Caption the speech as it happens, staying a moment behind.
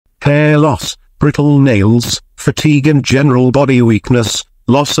hair loss, brittle nails, fatigue and general body weakness,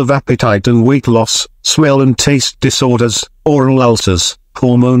 loss of appetite and weight loss, smell and taste disorders, oral ulcers,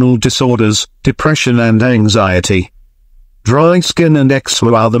 hormonal disorders, depression and anxiety. Dry skin and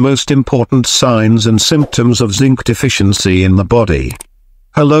eczema are the most important signs and symptoms of zinc deficiency in the body.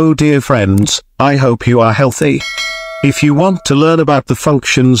 Hello dear friends, I hope you are healthy. If you want to learn about the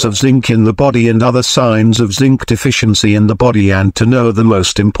functions of zinc in the body and other signs of zinc deficiency in the body and to know the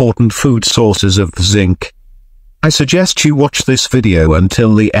most important food sources of zinc, I suggest you watch this video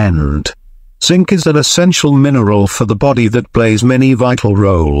until the end. Zinc is an essential mineral for the body that plays many vital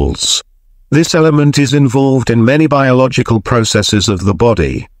roles. This element is involved in many biological processes of the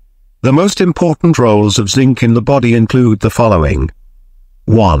body. The most important roles of zinc in the body include the following.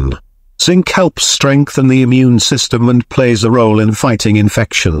 1. Zinc helps strengthen the immune system and plays a role in fighting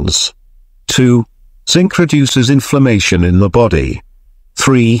infections. 2. Zinc reduces inflammation in the body.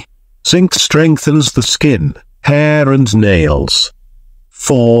 3. Zinc strengthens the skin, hair and nails.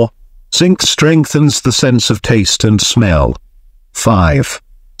 4. Zinc strengthens the sense of taste and smell. 5.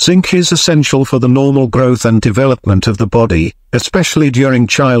 Zinc is essential for the normal growth and development of the body, especially during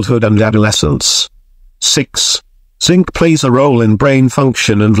childhood and adolescence. 6. Zinc plays a role in brain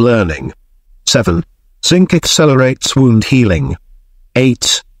function and learning. 7. Zinc accelerates wound healing.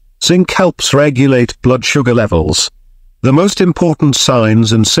 8. Zinc helps regulate blood sugar levels. The most important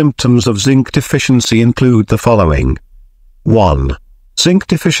signs and symptoms of zinc deficiency include the following. 1. Zinc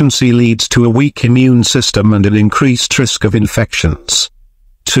deficiency leads to a weak immune system and an increased risk of infections.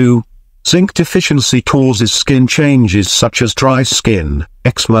 2. Zinc deficiency causes skin changes such as dry skin,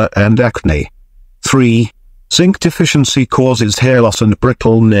 eczema and acne. 3. Zinc deficiency causes hair loss and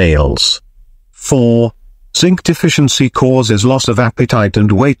brittle nails. 4. Zinc deficiency causes loss of appetite and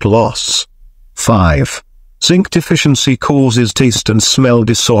weight loss. 5. Zinc deficiency causes taste and smell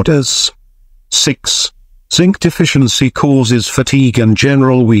disorders. 6. Zinc deficiency causes fatigue and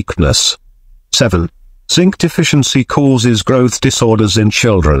general weakness. 7. Zinc deficiency causes growth disorders in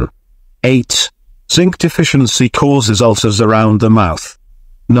children. 8. Zinc deficiency causes ulcers around the mouth.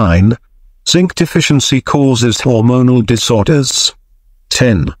 9. Zinc deficiency causes hormonal disorders.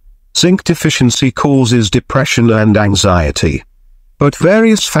 10. Zinc deficiency causes depression and anxiety. But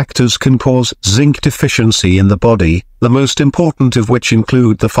various factors can cause zinc deficiency in the body, the most important of which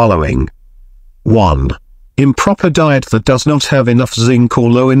include the following. 1. Improper diet that does not have enough zinc or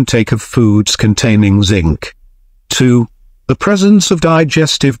low intake of foods containing zinc. 2. The presence of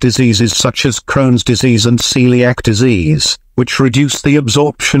digestive diseases such as Crohn's disease and celiac disease, which reduce the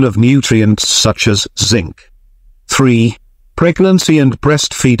absorption of nutrients such as zinc. 3. Pregnancy and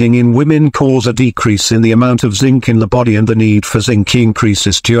breastfeeding in women cause a decrease in the amount of zinc in the body and the need for zinc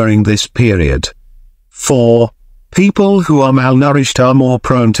increases during this period. 4. People who are malnourished are more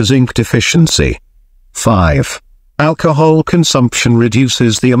prone to zinc deficiency. 5. Alcohol consumption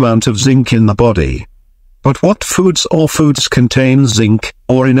reduces the amount of zinc in the body. But what foods contain zinc,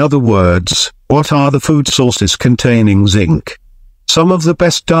 or in other words, what are the food sources containing zinc? Some of the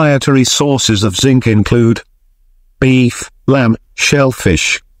best dietary sources of zinc include beef, lamb,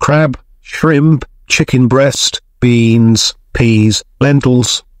 shellfish, crab, shrimp, chicken breast, beans, peas,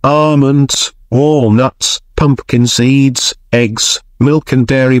 lentils, almonds, walnuts, pumpkin seeds, eggs, milk and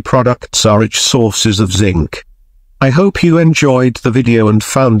dairy products are rich sources of zinc. I hope you enjoyed the video and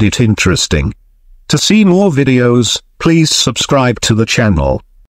found it interesting. To see more videos, please subscribe to the channel.